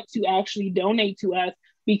now want to actually donate to us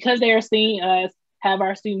because they are seeing us have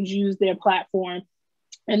our students use their platform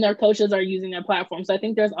and their coaches are using their platform. So I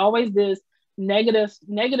think there's always this negative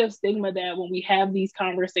stigma that when we have these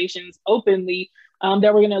conversations openly,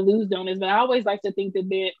 that we're going to lose donors. But I always like to think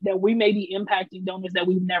that we may be impacting donors that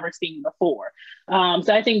we've never seen before.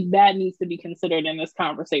 So I think that needs to be considered in this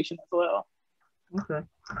conversation as well. Okay.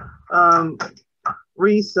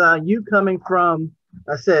 Reese, you coming from,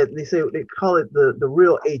 they call it the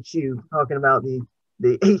real HU, talking about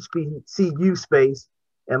the HBCU space,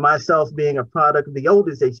 and myself being a product of the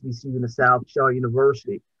oldest HBCU in the South, Shaw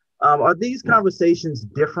University. Are these conversations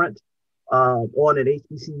different on an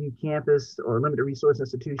HBCU campus or limited resource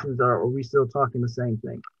institutions, or are we still talking the same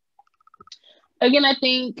thing? Again, I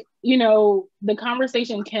think, the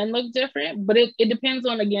conversation can look different, but it depends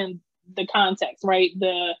on, again, the context, right?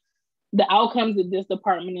 The outcomes that this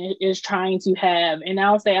department is trying to have. And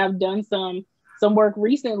I'll say I've done some work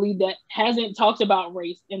recently that hasn't talked about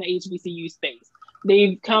race in the HBCU space.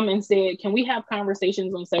 They've come and said, can we have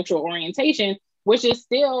conversations on sexual orientation, which is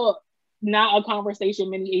still not a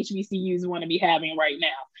conversation many HBCUs want to be having right now.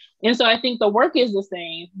 And so I think the work is the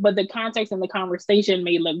same, but the context and the conversation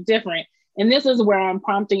may look different. And this is where I'm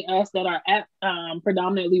prompting us that are at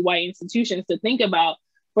predominantly white institutions to think about,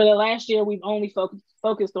 for the last year, we've only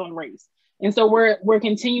focused on race. And so we're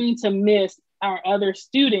continuing to miss our other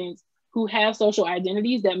students who have social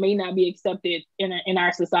identities that may not be accepted in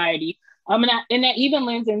our society. And that even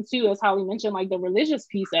lends into, as Holly mentioned, like, the religious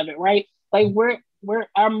piece of it, right? Like,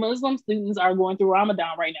 our Muslim students are going through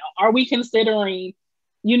Ramadan right now. Are we considering,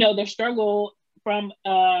 the struggle from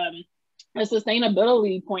a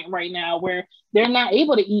sustainability point right now where they're not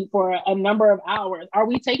able to eat for a number of hours? Are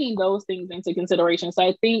we taking those things into consideration? So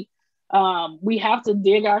I think we have to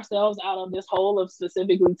dig ourselves out of this hole of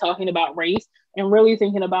specifically talking about race and really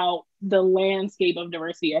thinking about the landscape of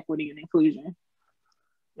diversity, equity, and inclusion.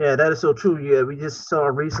 Yeah, that is so true. Yeah, we just saw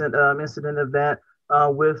a recent incident of that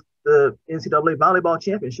with the NCAA volleyball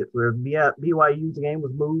championship, where BYU's game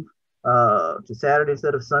was moved to Saturday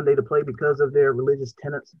instead of Sunday to play because of their religious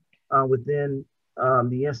tenets within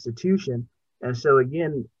the institution. And so,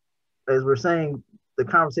 again, as we're saying, the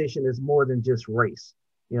conversation is more than just race.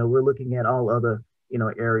 We're looking at all other,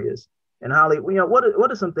 areas. And Holly,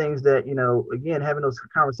 what are some things that, again, having those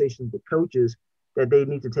conversations with coaches, that they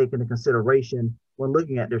need to take into consideration when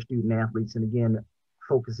looking at their student athletes, and again,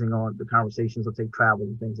 focusing on the conversations of, say, travel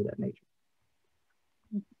and things of that nature?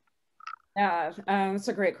 Yeah, that's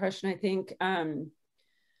a great question. I think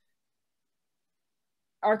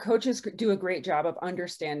our coaches do a great job of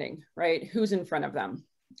understanding, right, who's in front of them.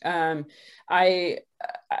 I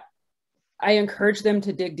encourage them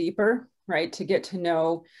to dig deeper, right, to get to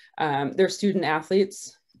know their student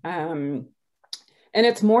athletes. And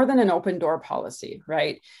it's more than an open door policy,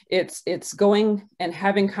 right? It's going and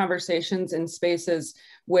having conversations in spaces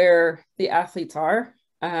where the athletes are,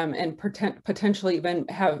 and potentially even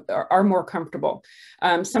are more comfortable.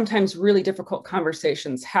 Sometimes really difficult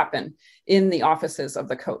conversations happen in the offices of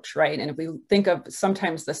the coach, right? And if we think of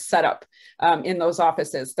sometimes the setup in those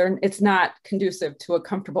offices, it's not conducive to a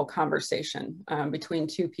comfortable conversation between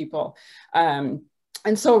two people.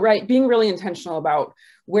 And so, right, being really intentional about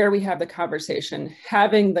where we have the conversation,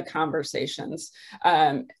 having the conversations,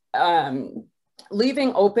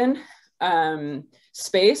 leaving open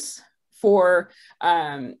space for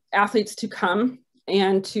athletes to come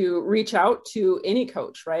and to reach out to any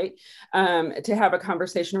coach, right? To have a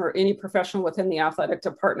conversation, or any professional within the athletic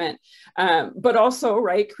department, but also,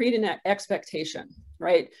 right, create an expectation,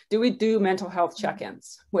 right? Do we do mental health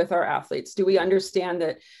check-ins with our athletes? Do we understand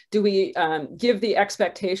that? Do we give the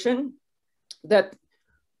expectation that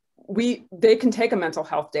they can take a mental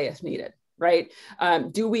health day if needed, right?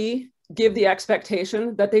 Do we give the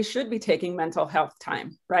expectation that they should be taking mental health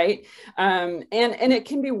time, right? And it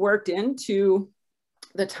can be worked into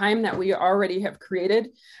the time that we already have created,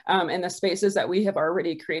 and the spaces that we have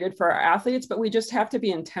already created for our athletes, but we just have to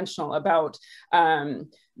be intentional about our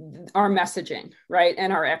messaging, right?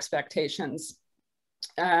 And our expectations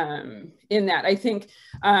in that. I think,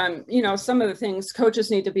 some of the things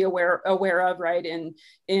coaches need to be aware of, right? And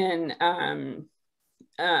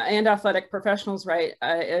athletic professionals, right,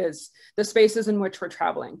 is the spaces in which we're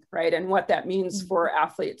traveling, right? And what that means for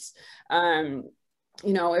athletes.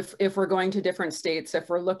 If we're going to different states, if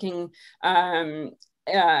we're looking in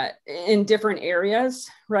different areas,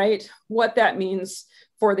 right, what that means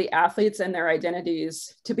for the athletes and their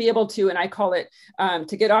identities to be able to, and I call it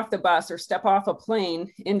to get off the bus or step off a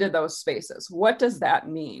plane into those spaces. What does that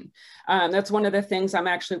mean? That's one of the things I'm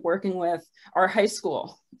actually working with our high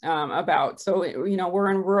school about. So,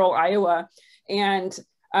 we're in rural Iowa, and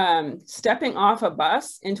stepping off a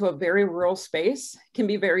bus into a very rural space can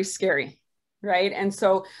be very scary. Right. And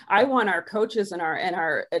so I want our coaches and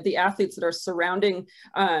the athletes that are surrounding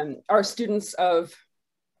our students of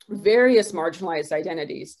various marginalized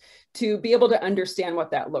identities to be able to understand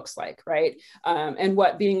what that looks like, right? And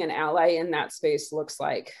what being an ally in that space looks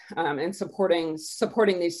like, and supporting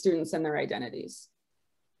these students and their identities.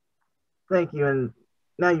 Thank you. And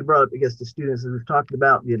now you brought up, I guess, the students, and we've talked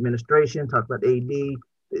about the administration, talked about the AD,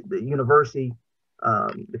 the university,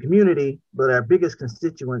 the community, but our biggest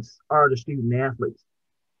constituents are the student athletes.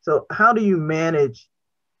 So how do you manage,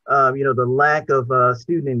 the lack of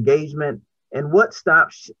student engagement, and what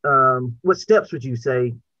steps would you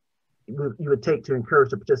say you would take to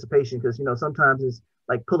encourage the participation? Because, sometimes it's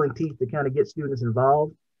like pulling teeth to kind of get students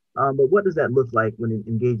involved. But what does that look like when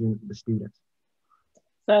engaging the students?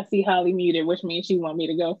 So I see Holly muted, which means you want me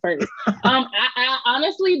to go first. I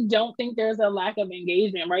honestly don't think there's a lack of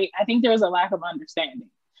engagement, right? I think there's a lack of understanding.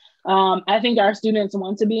 I think our students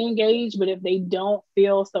want to be engaged, but if they don't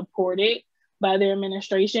feel supported by their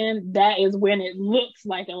administration, that is when it looks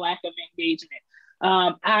like a lack of engagement.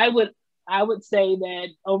 I would say that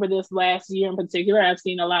over this last year in particular, I've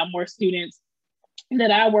seen a lot more students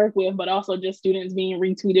that I work with, but also just students being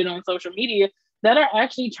retweeted on social media that are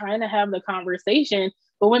actually trying to have the conversation.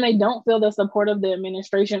 But when they don't feel the support of the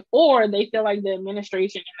administration, or they feel like the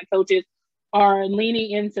administration and the coaches are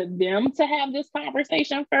leaning into them to have this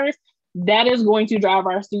conversation first, that is going to drive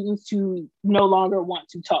our students to no longer want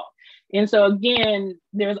to talk. And so again,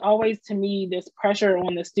 there's always, to me, this pressure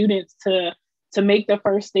on the students to make the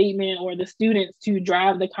first statement, or the students to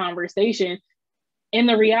drive the conversation. And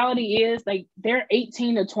the reality is, like, they're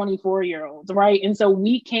 18 to 24-year-olds, right? And so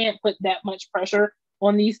we can't put that much pressure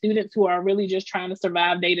on these students who are really just trying to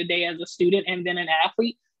survive day to day as a student and then an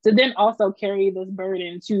athlete, to then also carry this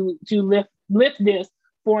burden to lift this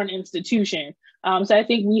for an institution. So I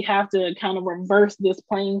think we have to kind of reverse this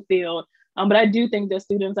playing field. But I do think that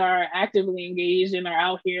students are actively engaged and are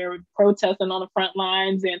out here protesting on the front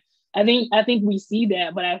lines. And I think we see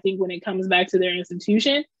that, but I think when it comes back to their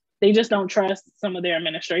institution, they just don't trust some of their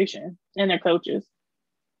administration and their coaches.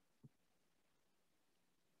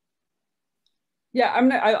 Yeah,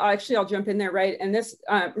 I'll jump in there, right? And this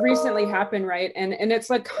recently happened, right? And it's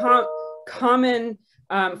like common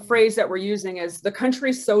phrase that we're using is the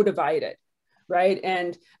country's so divided, right?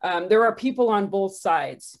 And there are people on both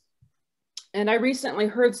sides. And I recently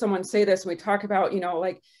heard someone say this, and we talk about,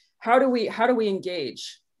 like, how do we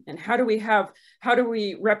engage, and how do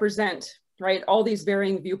we represent, right, all these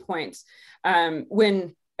varying viewpoints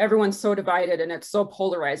when everyone's so divided and it's so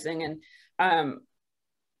polarizing. And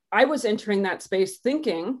I was entering that space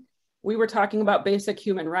thinking we were talking about basic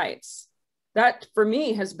human rights. That for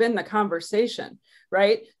me has been the conversation,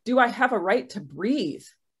 right? Do I have a right to breathe?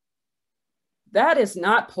 That is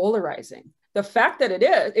not polarizing. The fact that it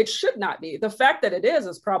is, it should not be. The fact that it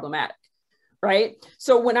is problematic, right?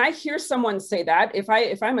 So when I hear someone say that, if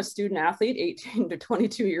I'm a student athlete, 18 to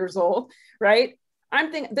 22 years old, right?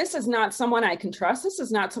 I'm thinking, this is not someone I can trust. This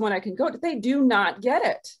is not someone I can go to. They do not get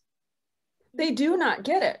it. They do not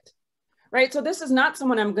get it, right? So this is not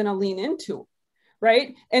someone I'm going to lean into,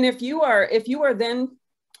 right? And if you are then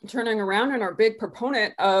turning around and are a big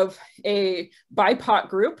proponent of a BIPOC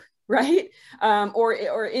group, right?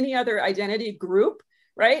 Or any other identity group,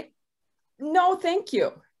 right? No, thank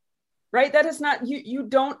you, right? That is not, you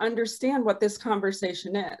don't understand what this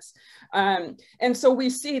conversation is. And so we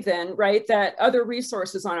see then, right, that other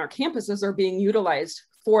resources on our campuses are being utilized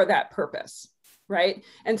for that purpose, right?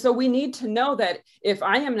 And so we need to know that if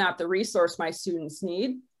I am not the resource my students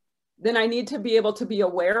need, then I need to be able to be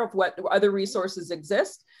aware of what other resources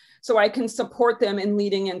exist so I can support them in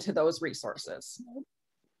leading into those resources.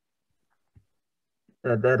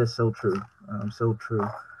 That is so true. So true.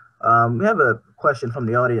 We have a question from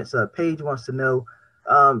the audience. Paige wants to know,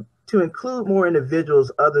 to include more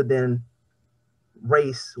individuals other than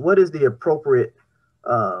race, what is the appropriate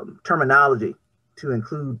terminology to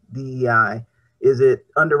include DEI? Is it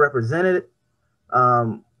underrepresented?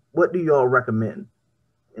 What do you all recommend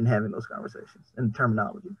in having those conversations and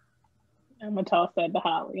terminology? I'm gonna toss that to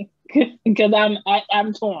Holly because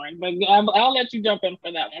I'm torn, but I'll let you jump in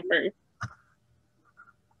for that one first.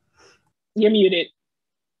 You're muted.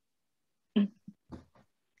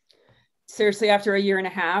 Seriously, after a year and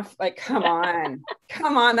a half, like, come on,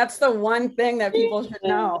 come on. That's the one thing that people should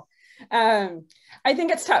know. I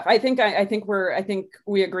think it's tough. I think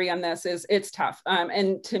we agree on this. It's tough.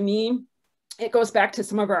 And to me, it goes back to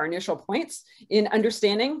some of our initial points in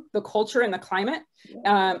understanding the culture and the climate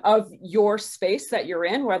of your space that you're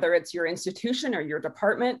in, whether it's your institution or your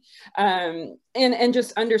department, and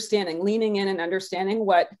just understanding, leaning in and understanding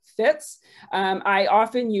what fits. I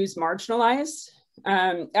often use marginalized.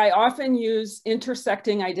 I often use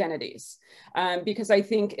intersecting identities because I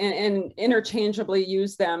think and interchangeably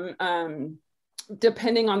use them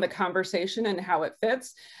depending on the conversation and how it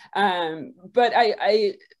fits. But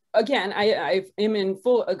I am in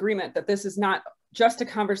full agreement that this is not just a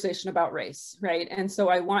conversation about race, right? And so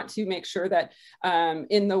I want to make sure that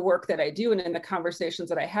in the work that I do and in the conversations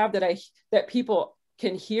that I have, that people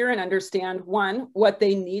can hear and understand, one, what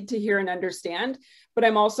they need to hear and understand, but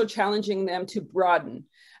I'm also challenging them to broaden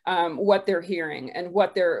what they're hearing and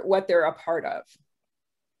what they're a part of.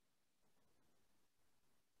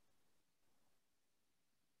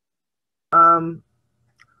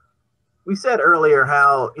 We said earlier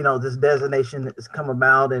how, this designation has come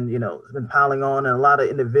about and, it's been piling on, and a lot of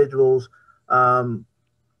individuals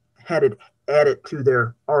had it added to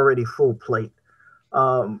their already full plate.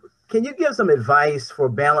 Can you give some advice for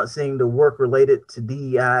balancing the work related to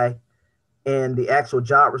DEI and the actual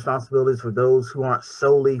job responsibilities for those who aren't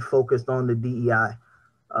solely focused on the DEI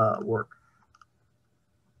work?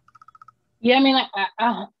 Yeah, I mean,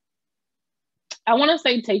 I want to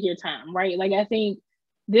say take your time, right? Like, I think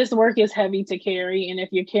this work is heavy to carry, and if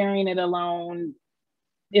you're carrying it alone,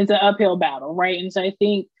 it's an uphill battle, right? And so I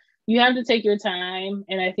think you have to take your time,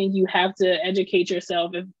 and I think you have to educate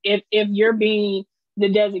yourself. If you're being the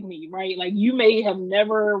designee, right? Like, you may have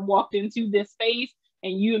never walked into this space,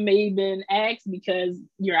 and you may have been asked because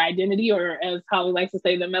your identity, or as Holly likes to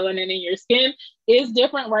say, the melanin in your skin is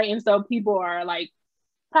different, right? And so people are like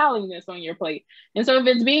piling this on your plate. And so if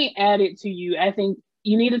it's being added to you, I think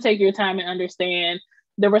you need to take your time and understand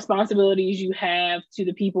the responsibilities you have to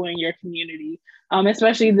the people in your community,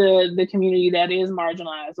 especially the community that is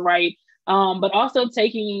marginalized, right? But also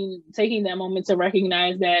taking that moment to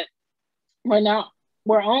recognize that we're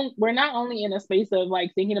not only in a space of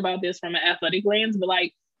like thinking about this from an athletic lens, but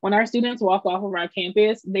like when our students walk off of our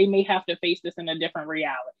campus, they may have to face this in a different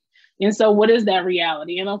reality. And so what is that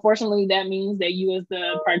reality? And unfortunately, that means that you as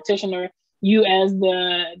the practitioner, you as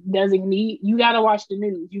the designee, you got to watch the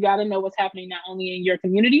news. You got to know what's happening not only in your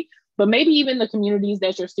community, but maybe even the communities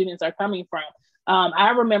that your students are coming from. I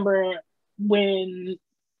remember when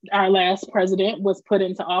our last president was put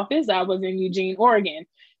into office, I was in Eugene, Oregon.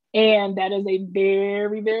 And that is a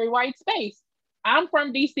very, very white space. I'm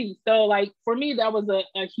from DC. So like for me, that was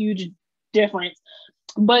a huge difference.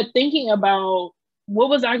 But thinking about what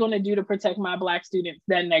was I going to do to protect my Black students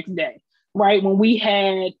that next day, right? When we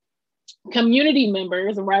had community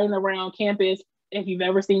members riding around campus, if you've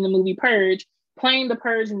ever seen the movie Purge, playing the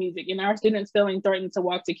Purge music and our students feeling threatened to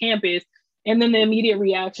walk to campus. And then the immediate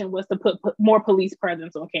reaction was to put more police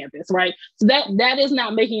presence on campus, right? So that is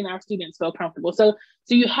not making our students feel comfortable. So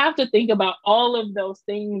you have to think about all of those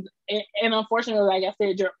things. And unfortunately, like I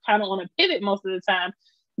said, you're kind of on a pivot most of the time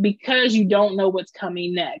because you don't know what's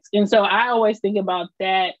coming next. And so I always think about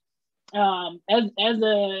that as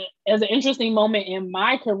an interesting moment in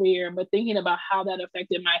my career, but thinking about how that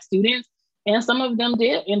affected my students. And some of them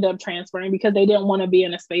did end up transferring because they didn't want to be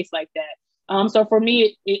in a space like that. So for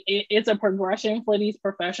me, it's a progression for these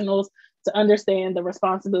professionals to understand the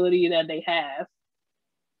responsibility that they have.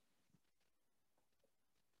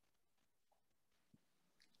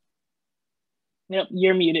 Yep,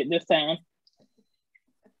 you're muted this time.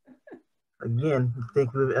 Again, I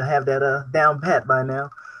think we have that down pat by now.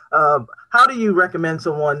 How do you recommend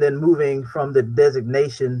someone then moving from the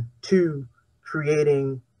designation to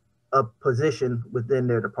creating a position within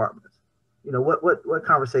their departments? You know, what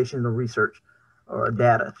conversation or research or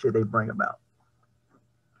data should they bring about?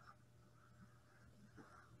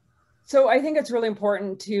 So I think it's really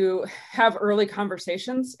important to have early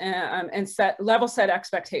conversations and level set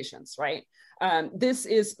expectations, right? This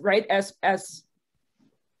is right as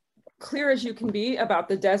clear as you can be about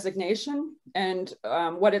the designation and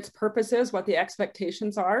what its purpose is, what the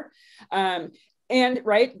expectations are. And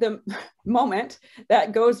right, the moment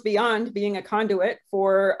that goes beyond being a conduit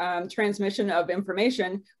for transmission of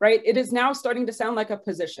information, right, it is now starting to sound like a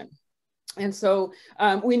position. And so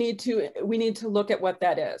we need to look at what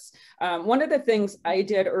that is. One of the things I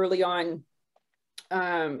did early on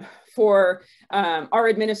for our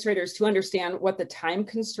administrators to understand what the time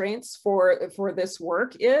constraints for this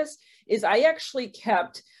work is I actually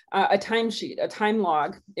kept a timesheet, a time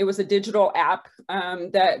log. It was a digital app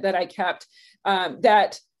that I kept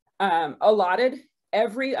that allotted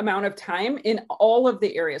every amount of time in all of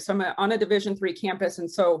the areas. So I'm on a Division III campus,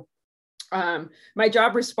 and so my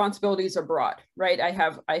job responsibilities are broad, right? I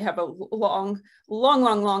have a long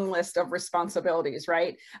list of responsibilities,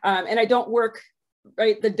 right? And I don't work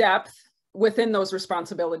right the depth within those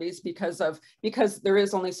responsibilities because there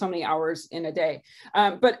is only so many hours in a day.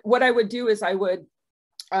 But what I would do is I would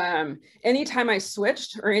anytime I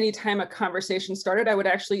switched or anytime a conversation started, I would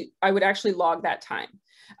actually log that time.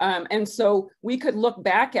 And so we could look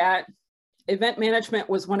back at event management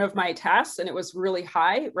was one of my tasks, and it was really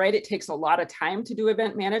high, right? It takes a lot of time to do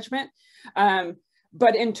event management.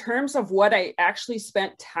 But in terms of what I actually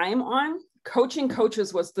spent time on, coaching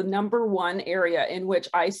coaches was the #1 area in which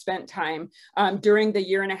I spent time during the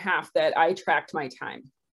year and a half that I tracked my time.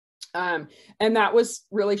 And that was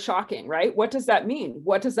really shocking, right? What does that mean?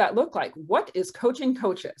 What does that look like? What is coaching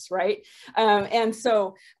coaches, right? And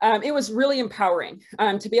so it was really empowering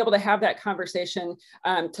to be able to have that conversation,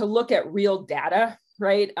 to look at real data,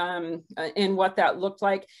 right? And what that looked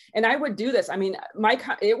like. And I would do this. I mean,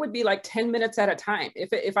 it would be like 10 minutes at a time.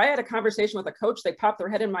 If I had a conversation with a coach, they popped their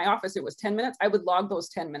head in my office, it was 10 minutes, I would log those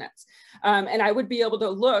 10 minutes. And I would be able to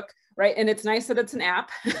look, right? And it's nice that it's an app,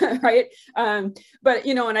 right? But,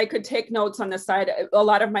 you know, and I could take notes on the side. A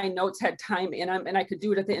lot of my notes had time in them, and I could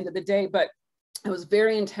do it at the end of the day, but I was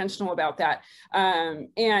very intentional about that.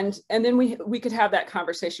 And then we could have that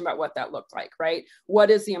conversation about what that looked like, right? What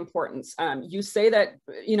is the importance? You say that,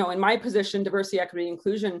 you know, in my position, diversity, equity,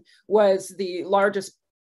 inclusion was the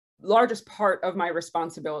largest part of my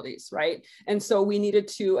responsibilities, right? And so we needed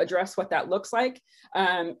to address what that looks like.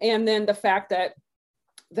 And then the fact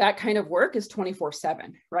that kind of work is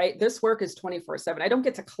 24/7, right? This work is 24/7. I don't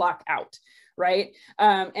get to clock out, right?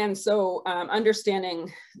 And so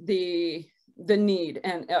understanding the need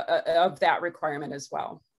and of that requirement as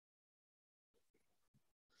well.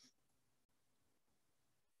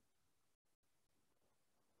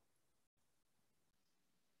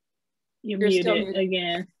 You're muted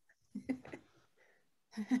again.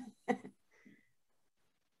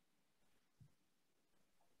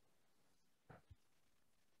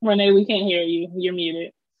 Renee, we can't hear you. You're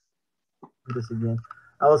muted. This again.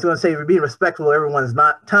 I was going to say we're being respectful of everyone's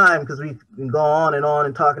time because we can go on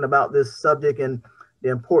and talking about this subject and the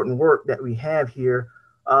important work that we have here.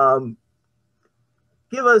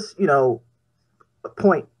 Give us, you know, a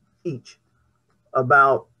point each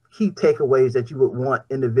about key takeaways that you would want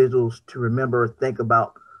individuals to remember or think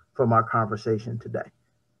about from our conversation today.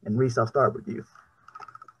 And Reese, I'll start with you.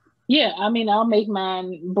 Yeah, I mean, I'll make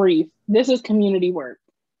mine brief. This is community work.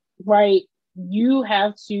 right? You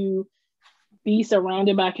have to be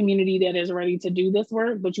surrounded by a community that is ready to do this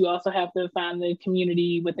work, but you also have to find the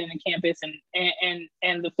community within the campus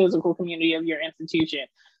and the physical community of your institution.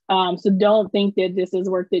 So don't think that this is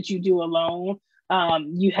work that you do alone.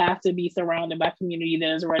 You have to be surrounded by a community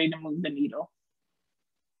that is ready to move the needle.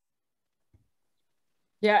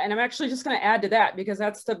 Yeah, and I'm actually just going to add to that, because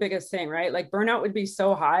that's the biggest thing, right? Like burnout would be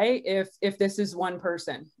so high if this is one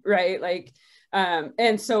person, right? Like,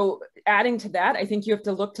 and so adding to that, I think you have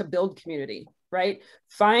to look to build community, right?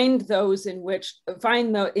 Find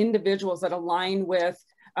the individuals that align with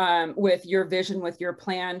your vision, with your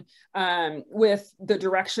plan, with the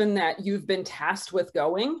direction that you've been tasked with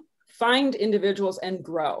going. Find individuals and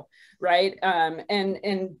grow, right?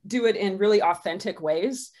 And do it in really authentic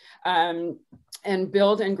ways. And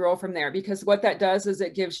build and grow from there, because what that does is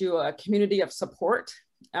it gives you a community of support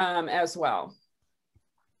as well.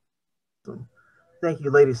 Thank you,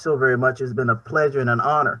 ladies, so very much. It's been a pleasure and an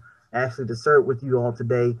honor actually to serve with you all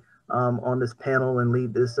today on this panel and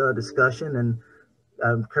lead this discussion.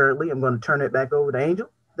 And currently, I'm going to turn it back over to Angel.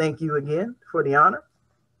 Thank you again for the honor,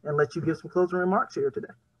 and let you give some closing remarks here today.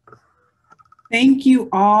 Thank you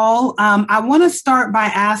all. I want to start by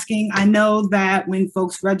asking, I know that when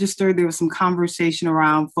folks registered, there was some conversation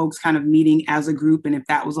around folks kind of meeting as a group and if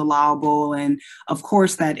that was allowable. And of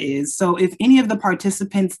course that is. So if any of the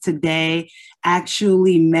participants today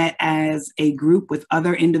actually met as a group with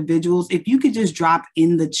other individuals, if you could just drop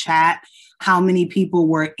in the chat how many people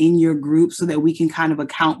were in your group so that we can kind of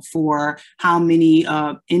account for how many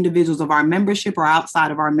individuals of our membership or outside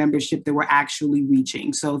of our membership that we're actually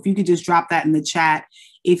reaching. So if you could just drop that in the chat,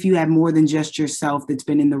 if you have more than just yourself that's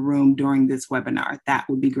been in the room during this webinar, that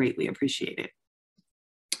would be greatly appreciated.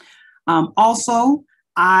 Also,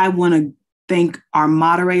 I want to thank our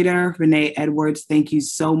moderator, Renee Edwards. Thank you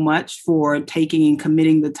so much for taking and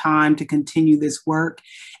committing the time to continue this work.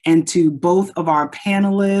 And to both of our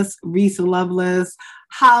panelists, Risa Lovelace,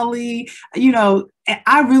 Holly,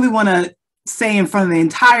 I really want to say in front of the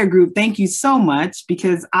entire group, thank you so much,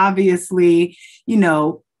 because obviously,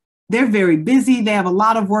 they're very busy. They have a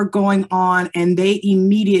lot of work going on, and they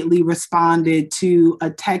immediately responded to a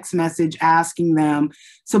text message asking them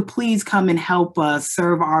to please come and help us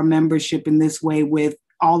serve our membership in this way with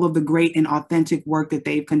all of the great and authentic work that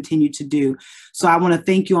they've continued to do. So I want to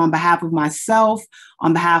thank you on behalf of myself,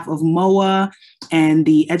 on behalf of Moaa and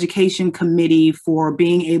the Education Committee for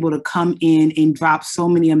being able to come in and drop so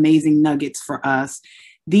many amazing nuggets for us.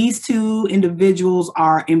 These two individuals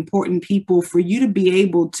are important people for you to be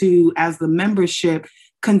able to, as the membership,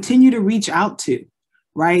 continue to reach out to,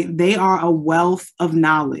 right? They are a wealth of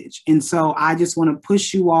knowledge. And so I just want to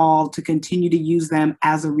push you all to continue to use them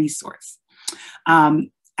as a resource.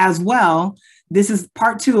 As well, this is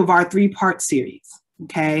part 2 of our 3-part series.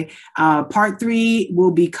 Okay. Part 3 will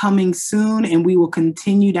be coming soon, and we will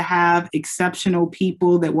continue to have exceptional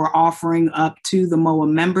people that we're offering up to the Moaa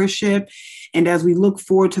membership. And as we look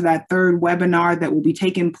forward to that 3rd webinar that will be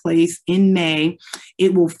taking place in May,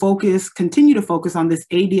 it will continue to focus on this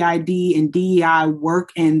ADID and DEI work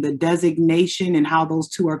and the designation and how those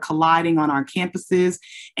two are colliding on our campuses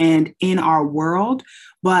and in our world.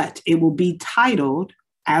 But it will be titled,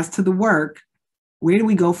 as to the work, where do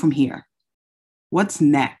we go from here? What's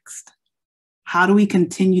next? How do we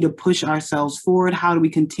continue to push ourselves forward? How do we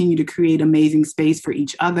continue to create amazing space for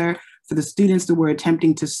each other, for the students that we're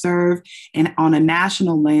attempting to serve, and on a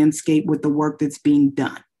national landscape with the work that's being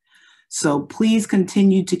done? So please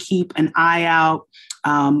continue to keep an eye out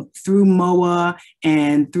through Moaa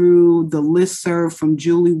and through the listserv from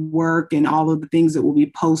Julie Work and all of the things that will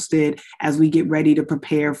be posted as we get ready to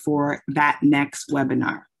prepare for that next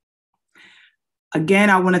webinar. Again,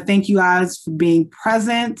 I want to thank you guys for being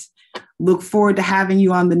present. Look forward to having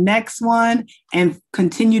you on the next one, and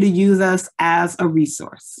continue to use us as a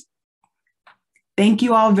resource. Thank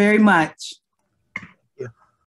you all very much.